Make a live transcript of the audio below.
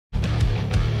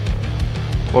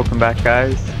Welcome back,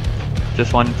 guys.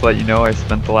 Just wanted to let you know I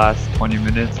spent the last 20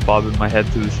 minutes bobbing my head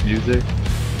to this music.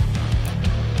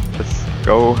 Let's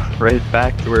go right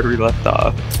back to where we left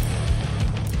off.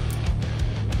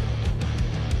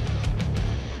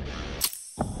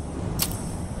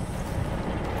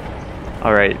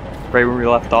 Alright, right where we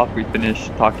left off, we finished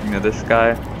talking to this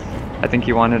guy. I think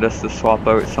he wanted us to swap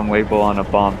out some label on a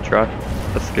bomb truck.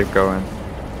 Let's get going.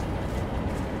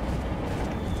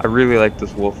 I really like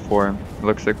this wolf form. It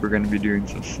looks like we're going to be doing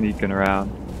some sneaking around.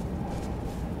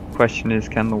 Question is,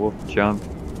 can the wolf jump?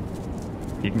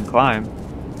 He can climb.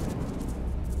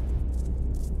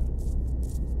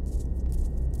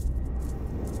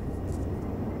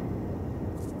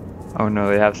 Oh no,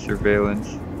 they have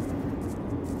surveillance.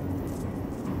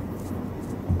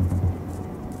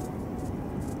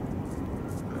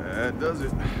 That does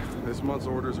it. This month's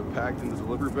orders are packed in the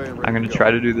delivery bay and ready I'm going to to go. try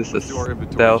to do this as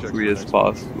stealthily as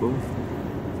possible.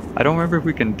 I don't remember if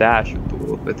we can dash with the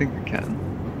wolf. I think we can.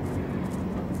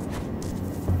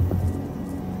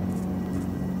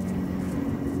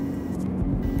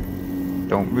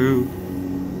 Don't move.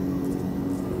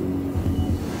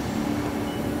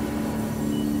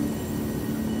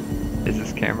 Is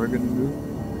this camera gonna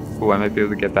move? Oh, I might be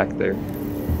able to get back there.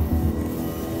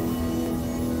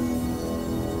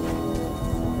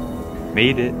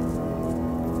 Made it.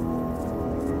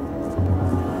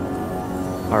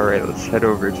 Alright, let's head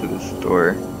over to the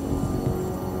store.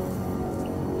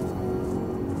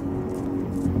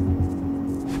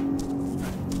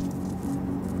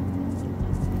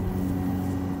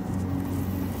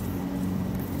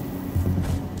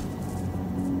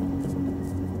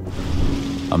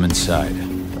 I'm inside.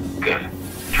 Good.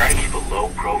 Try to keep a low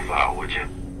profile, would you?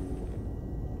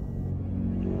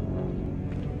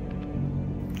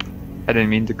 I didn't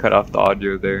mean to cut off the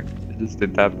audio there. It just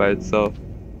did that by itself.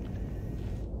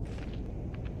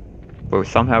 But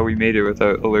somehow we made it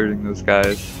without alerting those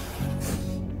guys.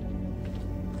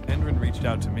 Endrin reached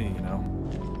out to me, you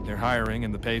know. They're hiring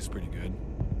and the pay's pretty good.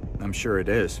 I'm sure it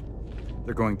is.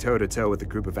 They're going toe-to-toe with a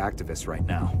group of activists right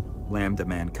now. Lambda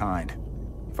mankind.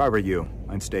 If I were you,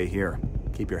 I'd stay here.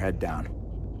 Keep your head down.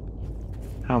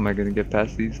 How am I gonna get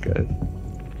past these guys?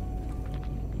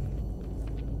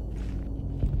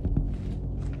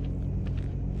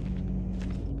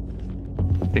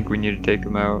 I think we need to take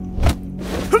them out.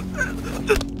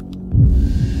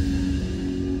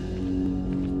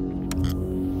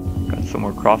 Got some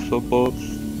more crossbow bolts.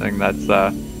 I think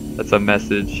that's a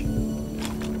message.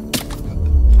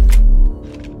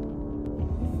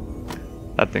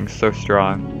 That thing's so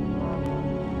strong.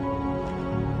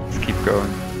 Let's keep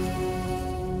going.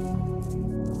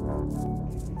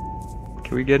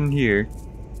 Can we get in here?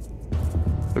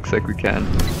 Looks like we can.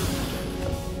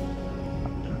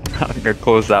 I'm gonna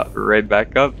close that right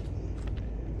back up.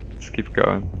 Let's keep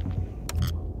going.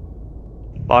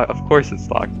 Of course it's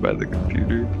locked by the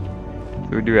computer.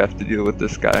 So we do have to deal with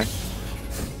this guy.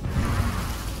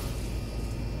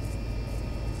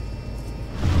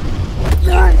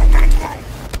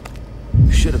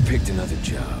 Should have picked another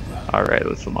job. Alright,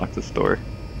 let's unlock the store.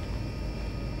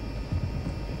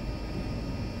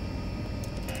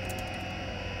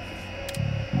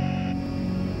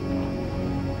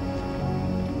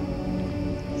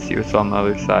 See what's on the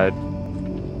other side.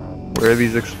 Where are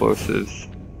these explosives?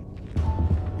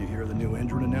 You hear the new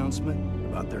Endrin announcement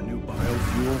about their new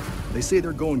biofuel? They say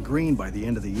they're going green by the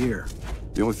end of the year.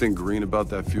 The only thing green about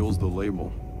that fuel's the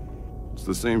label. It's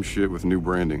the same shit with new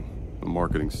branding. A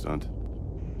marketing stunt.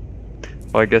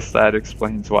 Well, I guess that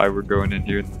explains why we're going in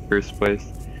here in the first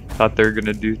place. Thought they were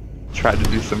gonna try to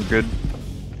do some good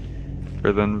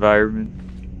for the environment.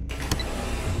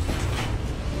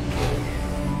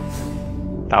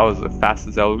 That was the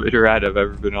fastest elevator ride I've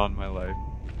ever been on in my life.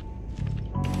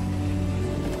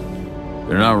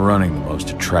 They're not running the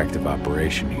most attractive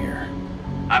operation here.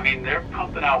 I mean, they're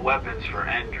pumping out weapons for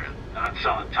Endrin, not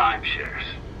selling timeshares.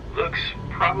 Looks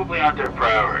probably aren't their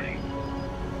priority.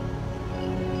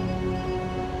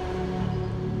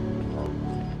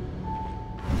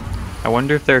 I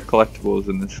wonder if there are collectibles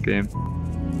in this game.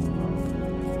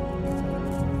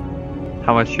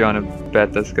 How much you wanna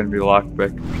bet that's gonna be locked by a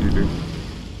computer?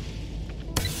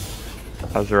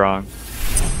 I was wrong.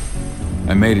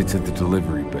 I made it to the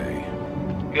delivery bay.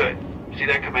 Good. See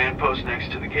that command post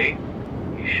next to the gate?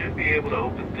 You should be able to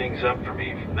open things up for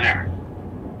me from there.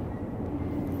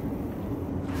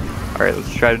 Alright,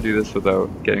 let's try to do this without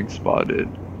getting spotted.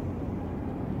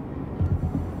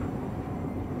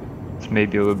 It's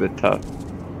maybe a little bit tough.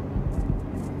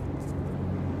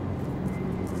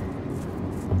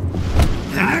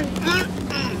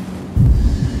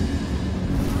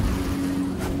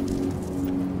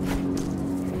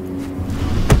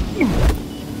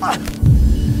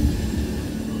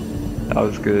 That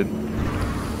was good.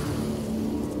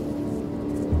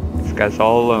 This guy's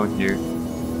all alone here.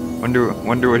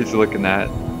 Wonder what he's looking at.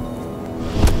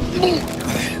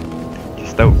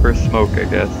 Just out for a smoke, I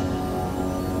guess.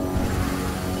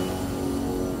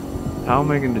 How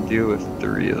am I gonna deal with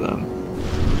 3 of them?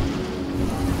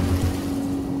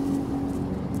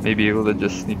 Maybe able to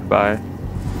just sneak by.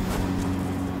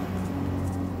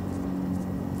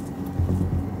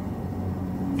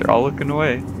 They're all looking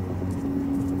away.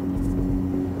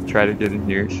 Try to get in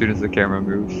here as soon as the camera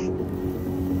moves.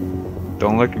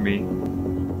 Don't look at me.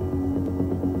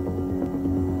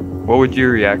 What would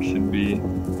your reaction be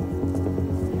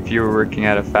if you were working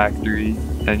at a factory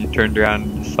and you turned around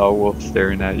and just saw a wolf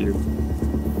staring at you?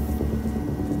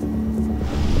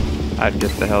 I'd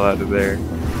get the hell out of there.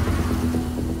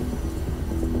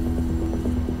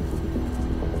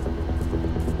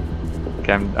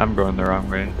 Okay, I'm going the wrong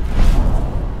way.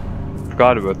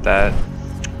 Forgot about that.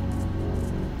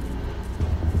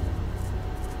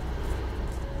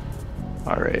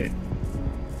 Alright.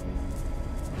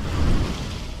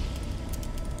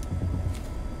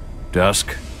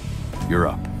 Dusk, you're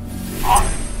up. On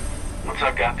it. Once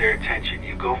I've got their attention,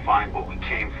 you go find what we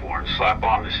came for and slap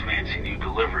on this fancy new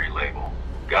delivery label.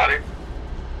 Got it?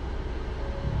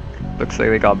 Looks like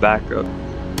they got backup.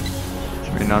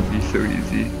 This may not be so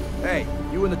easy. Hey,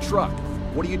 you in the truck.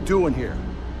 What are you doing here?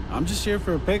 I'm just here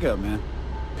for a pickup, man.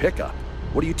 Pickup?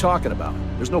 What are you talking about?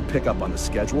 There's no pickup on the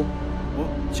schedule. Well,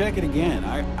 check it again.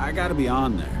 I gotta be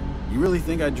on there. You really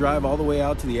think I'd drive all the way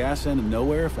out to the ass end of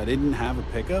nowhere if I didn't have a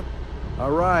pickup?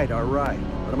 All right. But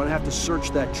I'm gonna have to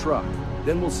search that truck.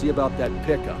 Then we'll see about that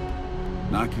pickup.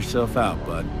 Knock yourself out,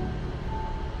 bud.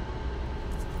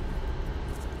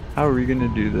 How are we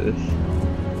gonna do this?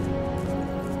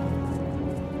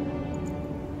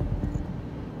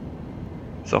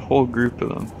 It's a whole group of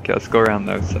them. Okay, let's go around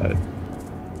the outside.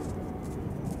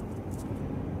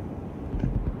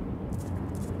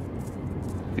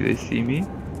 Do they see me?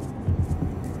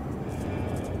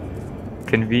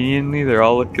 Conveniently, they're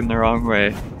all looking the wrong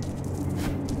way.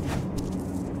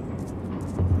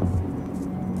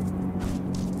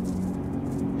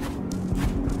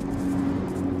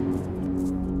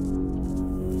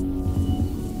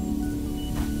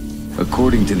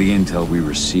 According to the intel we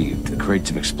received, the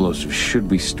crates of explosives should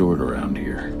be stored around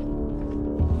here.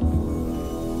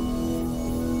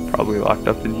 Probably locked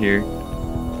up in here.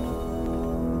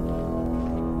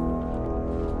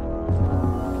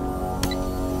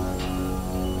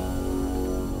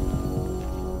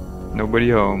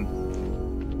 Nobody home.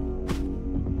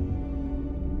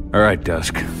 Alright,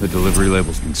 Dusk. The delivery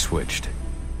label's been switched.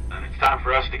 Then it's time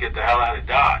for us to get the hell out of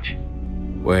Dodge.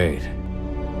 Wait.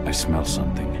 I smell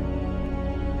something.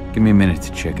 Give me a minute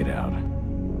to check it out.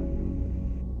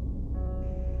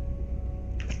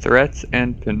 Threats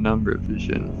and penumbra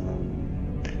vision.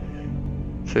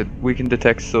 So we can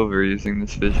detect silver using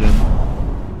this vision.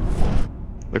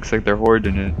 Looks like they're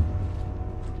hoarding it.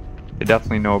 They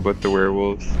definitely know about the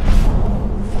werewolves.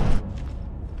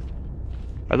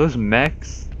 Are those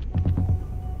mechs?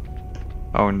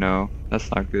 Oh no, that's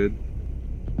not good.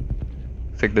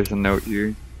 Looks like there's a note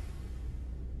here.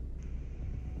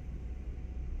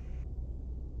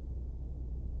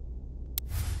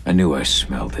 I knew I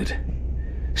smelled it.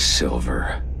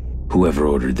 Silver. Whoever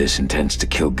ordered this intends to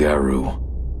kill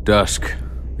Garu. Dusk.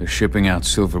 They're shipping out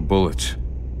silver bullets.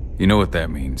 You know what that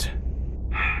means.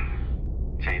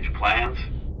 Change of plans?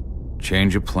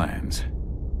 Change of plans.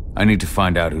 I need to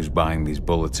find out who's buying these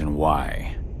bullets and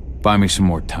why. Buy me some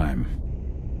more time.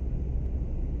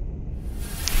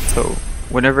 So,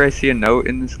 whenever I see a note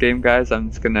in this game, guys, I'm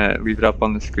just gonna leave it up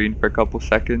on the screen for a couple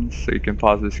seconds so you can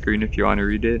pause the screen if you want to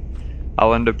read it.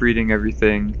 I'll end up reading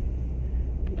everything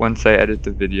once I edit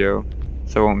the video,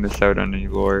 so I won't miss out on any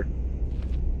lore.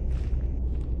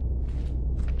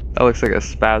 That looks like a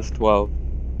Spaz 12.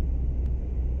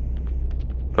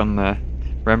 From the,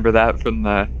 remember that from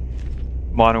the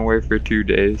Modern Warfare 2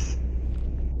 days.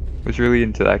 Was really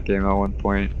into that game at one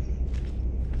point.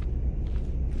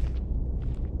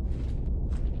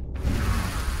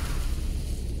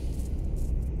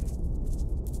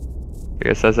 I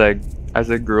guess as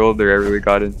I grew older, I really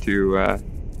got into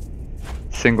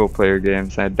single player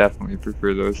games. I definitely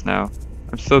prefer those now.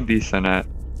 I'm still decent at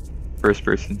first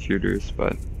person shooters,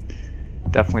 but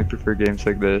definitely prefer games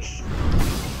like this.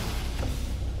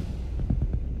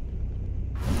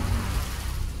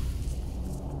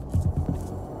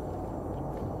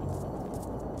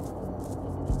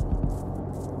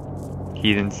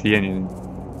 He didn't see anything.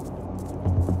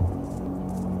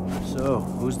 So,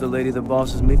 who's the lady the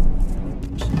boss is meeting?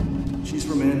 She's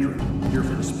from Andrew, here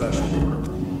for the special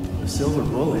order. The silver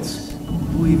bullets?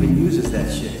 Who even uses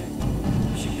that shit?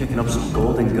 Is she picking up some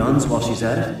golden guns while she's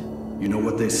at it? You know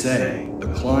what they say, the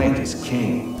client is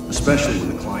king, especially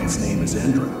when the client's name is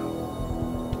Endra.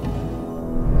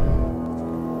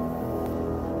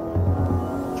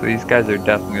 So these guys are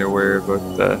definitely aware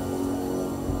about the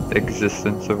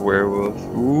existence of werewolves.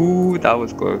 Ooh, that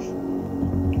was close.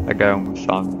 That guy almost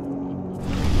saw me.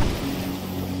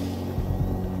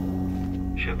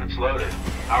 Shipment's loaded.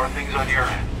 How are things on your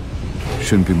end?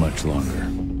 Shouldn't be much longer.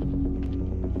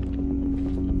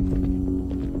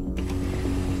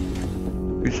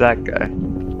 Who's that guy?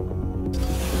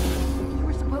 You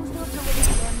were supposed to have delivered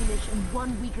the ammunition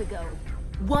 1 week ago.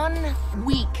 1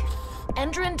 week.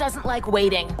 Endrin doesn't like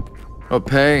waiting. Well,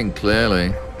 paying,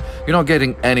 clearly. You're not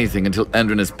getting anything until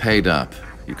Endrin is paid up.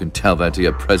 You can tell that to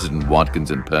your President Watkins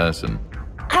in person.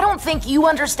 I don't think you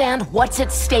understand what's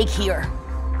at stake here.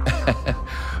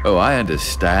 Oh, I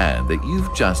understand that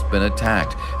you've just been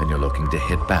attacked and you're looking to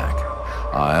hit back.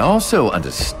 I also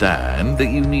understand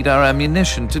that you need our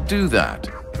ammunition to do that.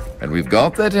 And we've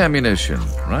got that ammunition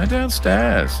right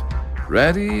downstairs,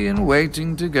 ready and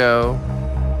waiting to go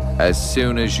as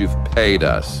soon as you've paid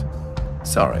us.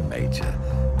 Sorry, Major,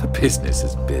 but business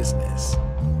is business.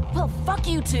 Well, fuck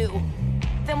you two.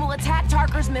 Then we'll attack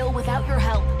Tarker's Mill without your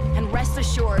help. And rest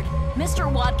assured, Mr.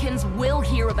 Watkins will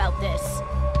hear about this.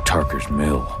 Tarker's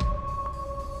Mill.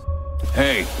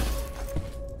 Hey!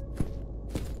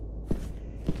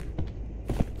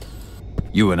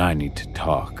 You and I need to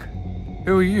talk.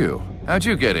 Who are you? How'd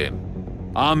you get in?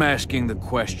 I'm asking the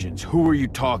questions. Who are you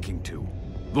talking to?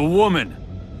 The woman!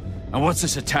 And what's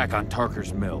this attack on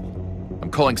Tarker's Mill? I'm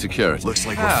calling security. Looks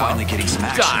like we're finally getting some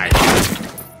action.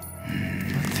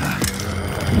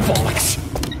 Bollocks!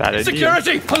 Bad idea.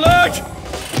 Security! Alert!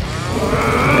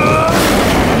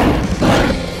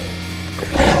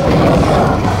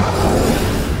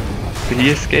 Did he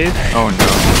escape? Oh no,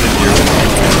 he's in here.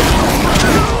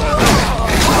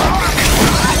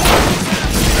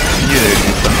 I knew there'd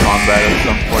be some combat at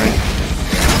some point.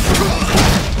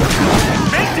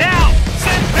 Men down!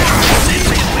 Send back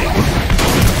seriously!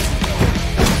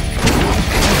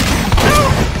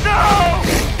 No!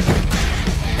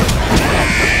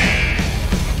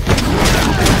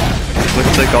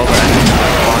 Looks like all the enemies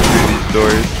spawn through these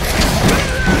doors.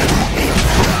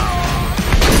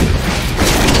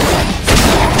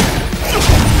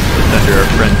 It's under our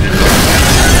frenzy.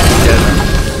 Get him.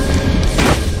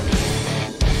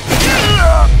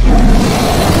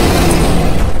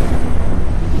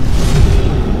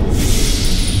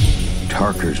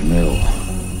 Tarker's Mill.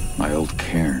 My old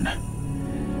cairn.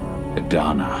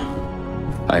 Adana.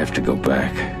 I have to go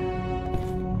back.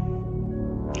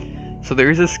 So there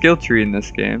is a skill tree in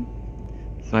this game.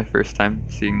 It's my first time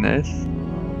seeing this.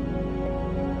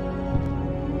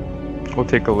 We'll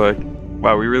take a look.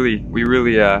 Wow, we really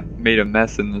made a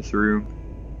mess in this room.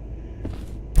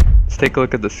 Let's take a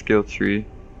look at the skill tree.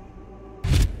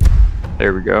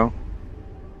 There we go.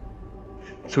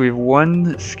 So we have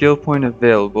 1 skill point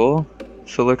available.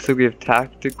 So it looks like we have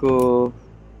tactical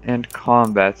and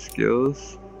combat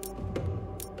skills.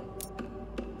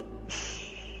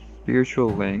 Spiritual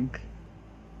link.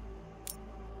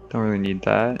 Don't really need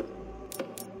that.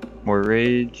 More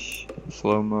rage,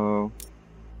 slow-mo,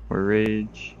 more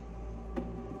rage.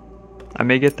 I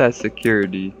may get that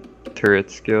security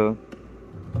turret skill.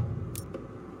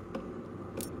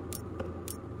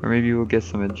 Or maybe we'll get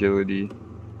some agility.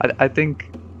 I think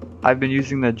I've been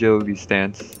using the agility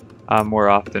stance more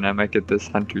often. I might get this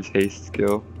hunter's haste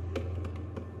skill.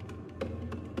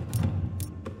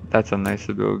 That's a nice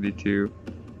ability too.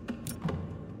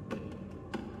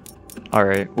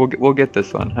 Alright, we'll get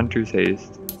this one, hunter's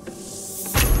haste.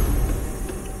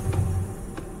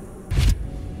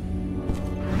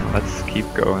 Let's keep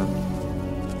going.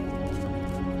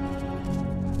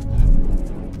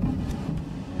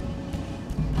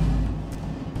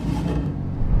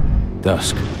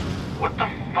 Dusk. What the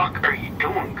fuck are you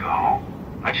doing, Go?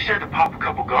 I just had to pop a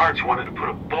couple guards who wanted to put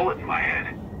a bullet in my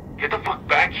head. Get the fuck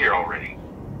back here already.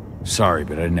 Sorry,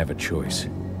 but I didn't have a choice.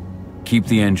 Keep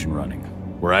the engine running.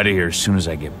 We're out of here as soon as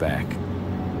I get back.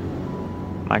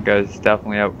 My guy's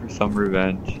definitely out for some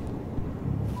revenge.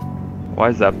 Why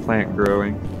is that plant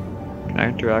growing? Can I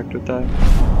interact with that?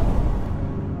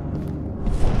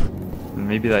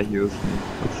 Maybe that heals me.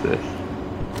 What's this?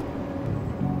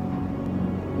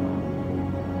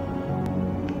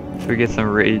 So we get some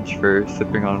rage for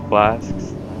sipping on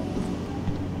flasks.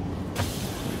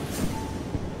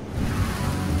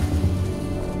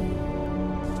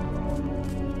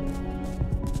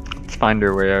 Let's find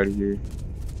our way out of here.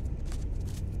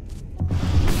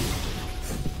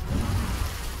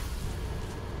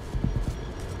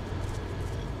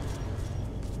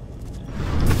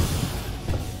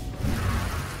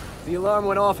 The alarm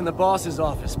went off in the boss's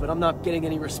office, but I'm not getting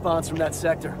any response from that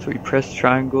sector. So we press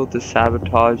triangle to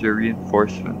sabotage or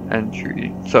reinforcement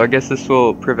entry. So I guess this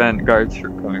will prevent guards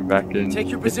from coming back in Take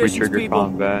your if we positions, trigger people.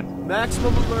 combat.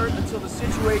 Maximum alert until the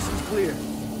situation's clear.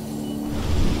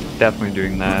 Definitely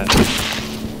doing that.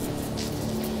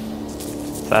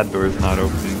 That door is not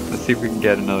opening. Let's see if we can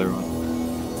get another one.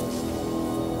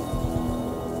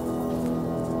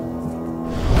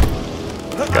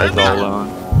 This guy's all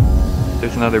alone.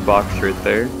 There's another box right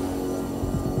there.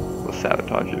 We'll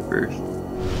sabotage it first.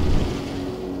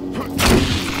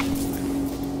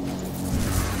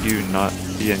 You do not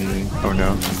see anything. Oh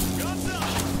no.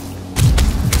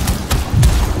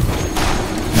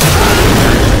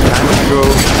 Let's go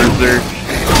berserk.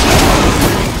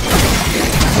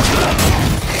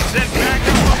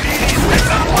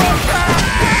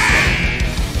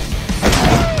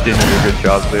 Didn't do a good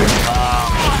job there.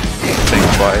 Staying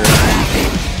quiet.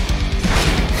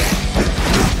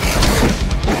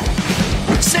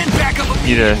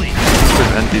 Need to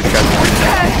prevent these guys from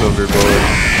getting silver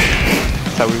bullets.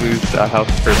 That's how we lose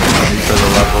health permanently for the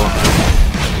level.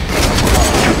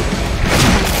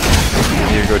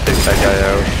 Need to go take that guy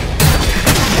out.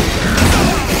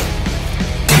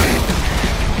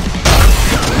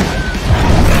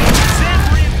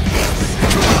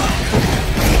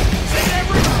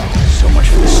 So much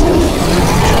for the stealth.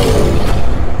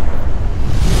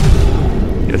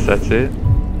 Guess that's it.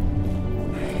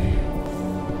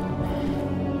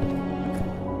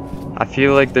 I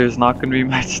feel like there's not going to be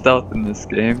much stealth in this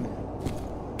game.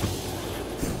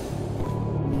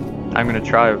 I'm going to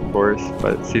try, of course,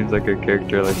 but it seems like a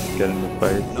character likes to get into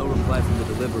fights. No reply from the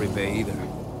delivery bay either.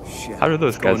 Shit. How do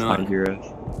those guys What's going not hear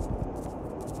us?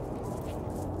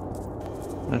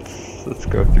 Let's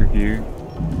go through here.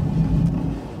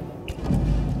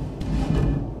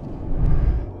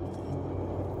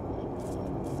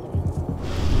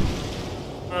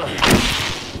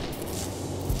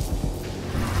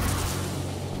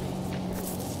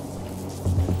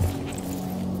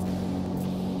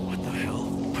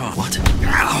 What?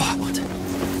 What?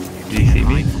 Did he see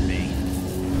me?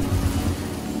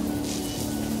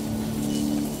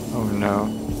 Oh no.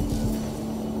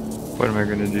 What am I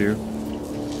gonna do?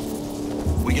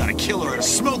 We got a killer and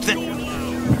smoke them.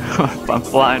 I'm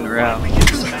flying around.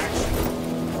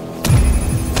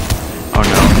 Oh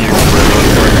no, I'm using those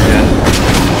doors again.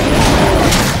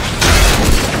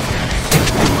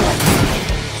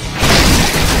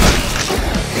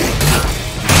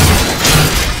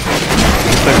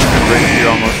 Looks like we can break through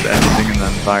almost anything in the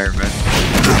environment.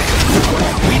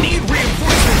 We need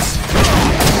reinforcements.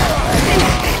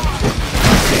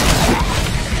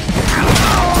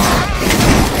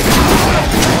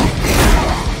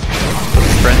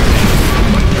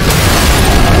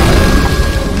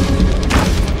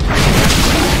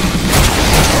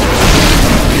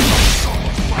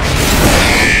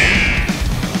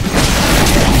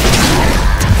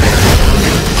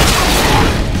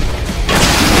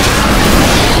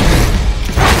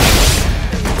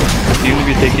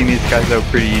 Taking these guys out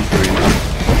pretty easily.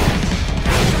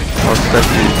 Well,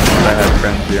 especially since I had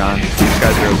friends beyond. These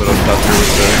guys are a little tougher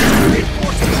with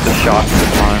the shots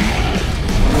upon.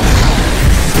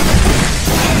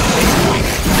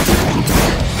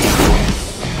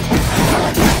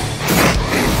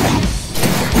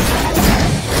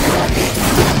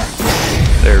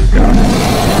 There we go.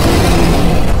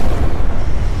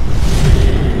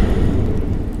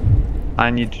 I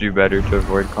need to do better to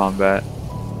avoid combat.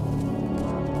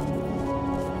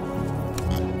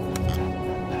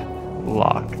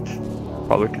 Locked.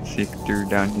 Probably could see through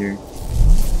down here.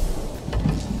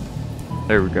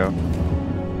 There we go.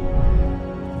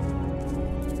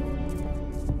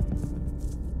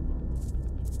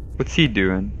 What's he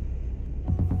doing?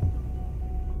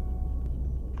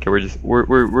 Okay,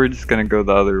 we're just gonna go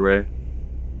the other way.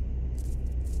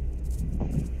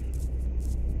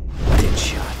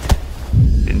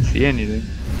 Headshot. Didn't see anything.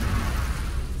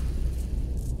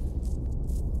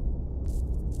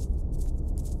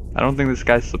 I don't think this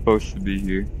guy's supposed to be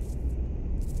here.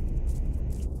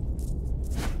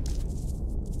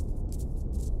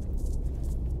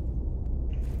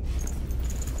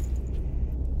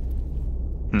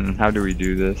 How do we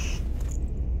do this?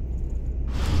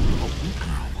 What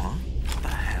the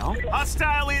hell?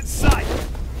 Hostile in sight!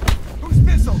 Who's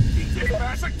missile?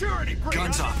 Security!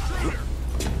 Guns up.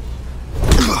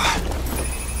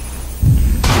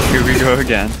 Here we go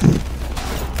again.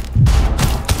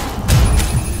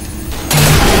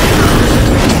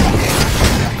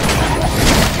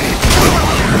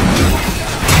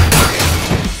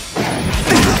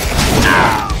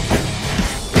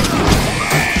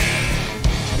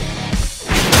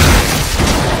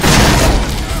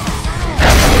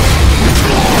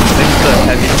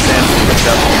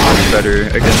 better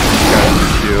against these guys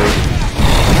with shield.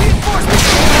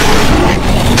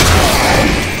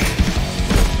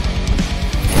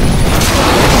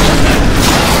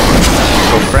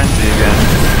 Go frenzy again.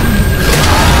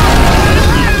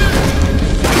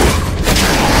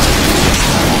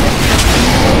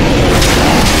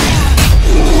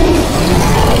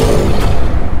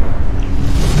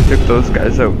 We took those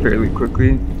guys out fairly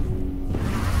quickly.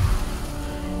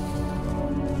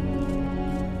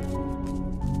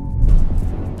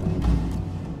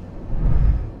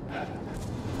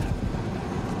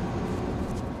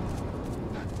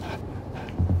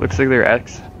 Looks like they're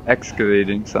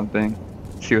excavating something.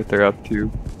 See what they're up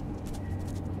to.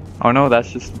 Oh no,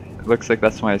 that's just, it looks like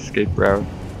that's my escape route.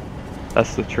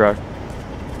 That's the truck.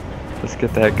 Let's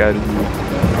get the heck out of here.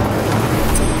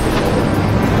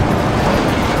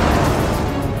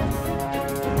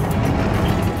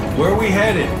 Where are we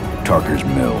headed? Tarker's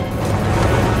Mill.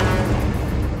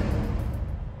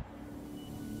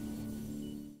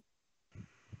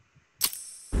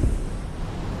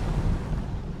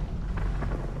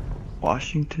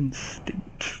 Washington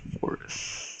State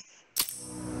Forest.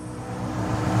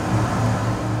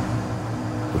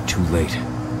 We're too late.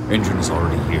 Engine is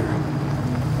already here.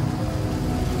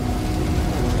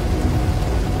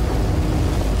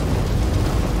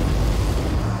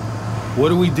 What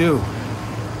do we do?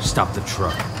 Stop the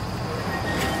truck.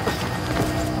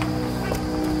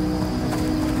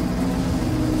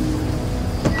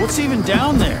 What's even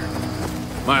down there?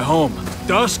 My home.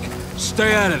 Dusk,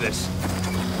 stay out of this.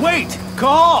 Wait!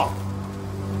 Call!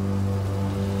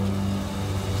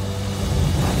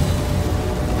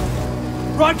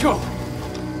 Rodko!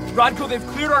 Rodko, they've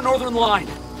cleared our northern line.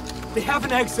 They have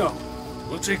an exo.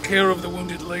 We'll take care of the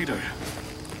wounded later.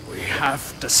 We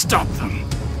have to stop them.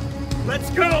 Let's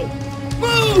go!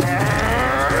 Move!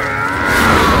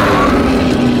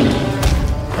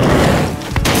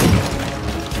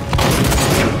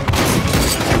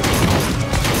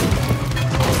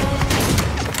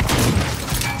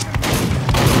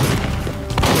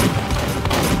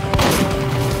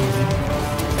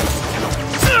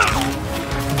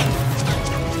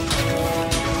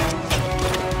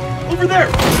 Over there!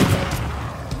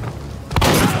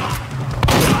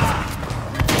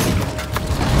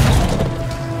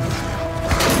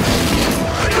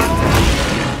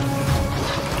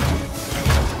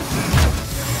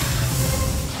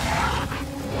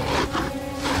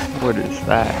 What is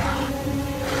that?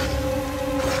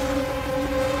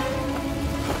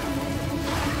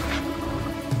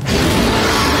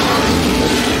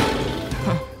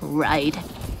 Right.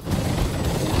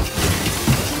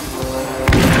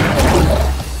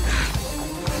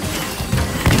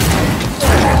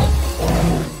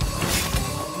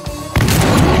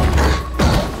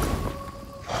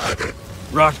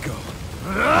 Rodko.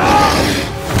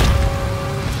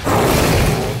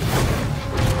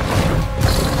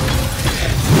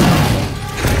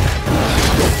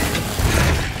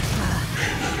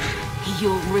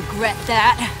 You'll regret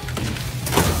that.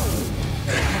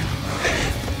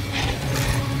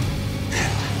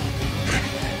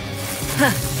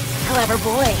 Clever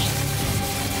boy.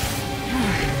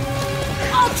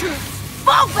 Ultra,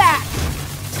 fall back!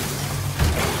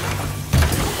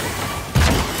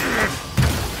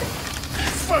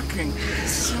 Fucking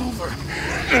Silver.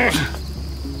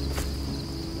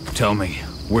 Tell me,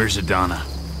 where's Adana?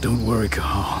 Don't worry,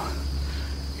 Cahal.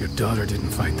 Your daughter didn't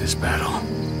fight this battle.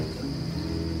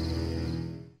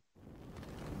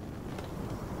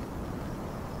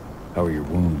 How are your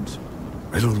wounds?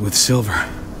 Riddled with silver.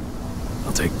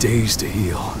 They'll take days to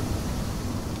heal.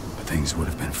 But things would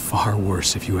have been far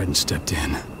worse if you hadn't stepped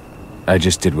in. I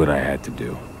just did what I had to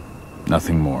do.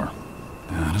 Nothing more.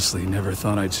 I honestly never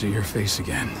thought I'd see your face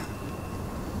again.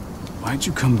 Why'd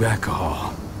you come back,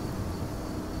 Cahal?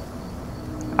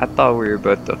 I thought we were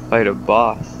about to fight a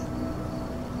boss.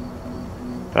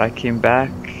 But I came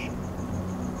back.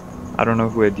 I don't know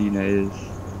who Adina is.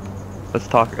 Let's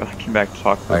talk. I came back to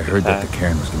talk about I heard that attack. the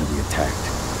cairn was going to be attacked.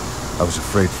 I was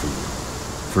afraid for you.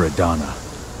 For Adana.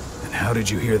 And how did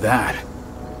you hear that?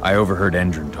 I overheard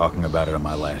Endron talking about it on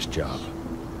my last job.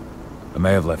 I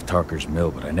may have left Tarker's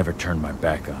Mill, but I never turned my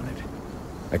back on it.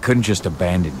 I couldn't just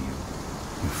abandon you.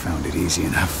 You found it easy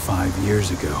enough 5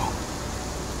 years ago.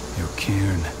 Your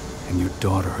cairn and your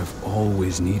daughter have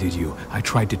always needed you. I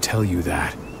tried to tell you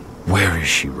that. Where is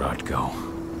she, Rodko?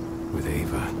 With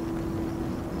Ava.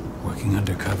 Working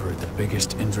undercover at the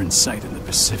biggest Endron site in the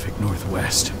Pacific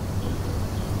Northwest.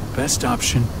 Best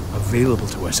option available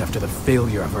to us after the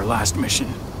failure of our last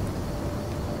mission.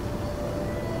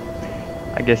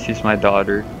 I guess she's my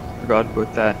daughter. Forgot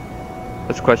about that.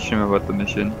 Let's question him about the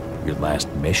mission. Your last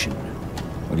mission?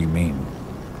 What do you mean?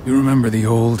 You remember the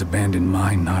old abandoned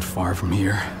mine not far from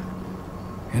here?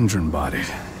 Endron bought it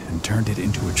and turned it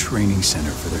into a training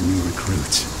center for their new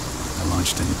recruits. I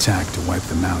launched an attack to wipe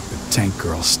them out, but Tank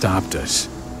Girl stopped us.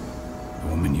 The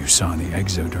woman you saw in the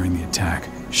exo during the attack,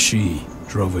 she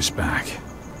drove us back.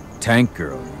 Tank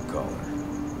Girl, you call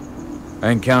her.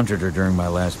 I encountered her during my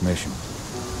last mission.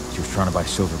 She was trying to buy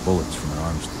silver bullets from an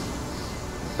arms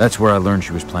dealer. That's where I learned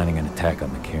she was planning an attack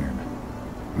on the cairn.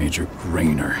 Major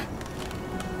Grainer.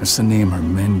 That's the name her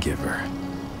men give her.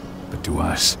 But to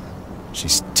us,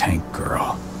 she's Tank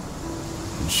Girl.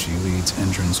 And she leads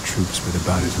Endron's troops with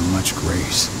about as much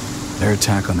grace. Their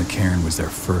attack on the cairn was their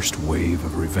first wave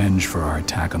of revenge for our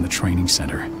attack on the training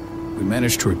center. We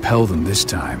managed to repel them this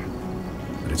time,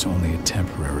 but it's only a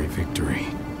temporary victory.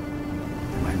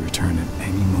 They might return at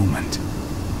any moment.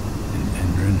 And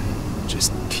Endron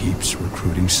just keeps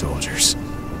recruiting soldiers.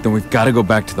 Then we've got to go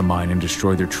back to the mine and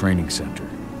destroy their training center.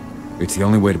 It's the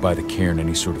only way to buy the cairn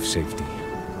any sort of safety.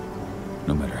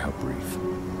 No matter how brief.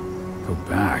 Go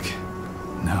back?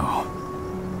 No.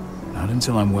 Not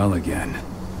until I'm well again.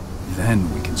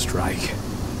 Then we can strike.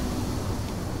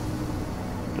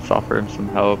 Let's offer him some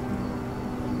help. I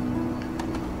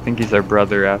think he's our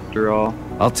brother after all.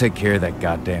 I'll take care of that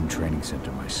goddamn training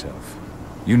center myself.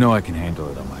 You know I can handle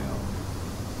it on my own.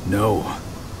 No.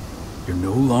 You're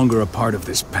no longer a part of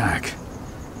this pack.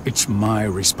 It's my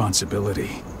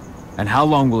responsibility. And how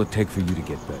long will it take for you to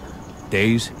get better?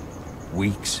 Days?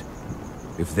 Weeks?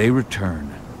 If they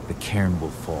return, the cairn will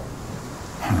fall.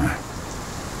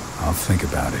 I'll think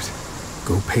about it.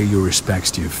 Go pay your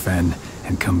respects to your Fen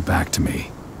and come back to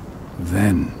me.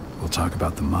 Then we'll talk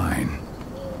about the mine.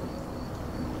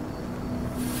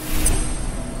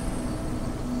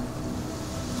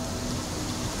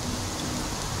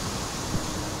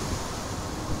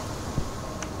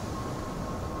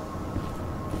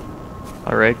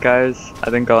 Alright guys, I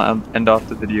think I'll end off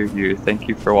the video here. Thank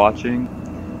you for watching.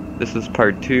 This is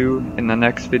part 2. In the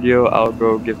next video, I'll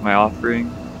go give my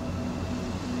offering.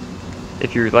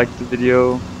 If you liked the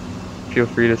video, feel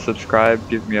free to subscribe,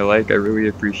 give me a like, I really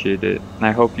appreciate it. And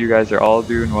I hope you guys are all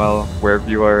doing well, wherever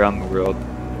you are around the world.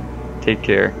 Take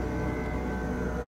care.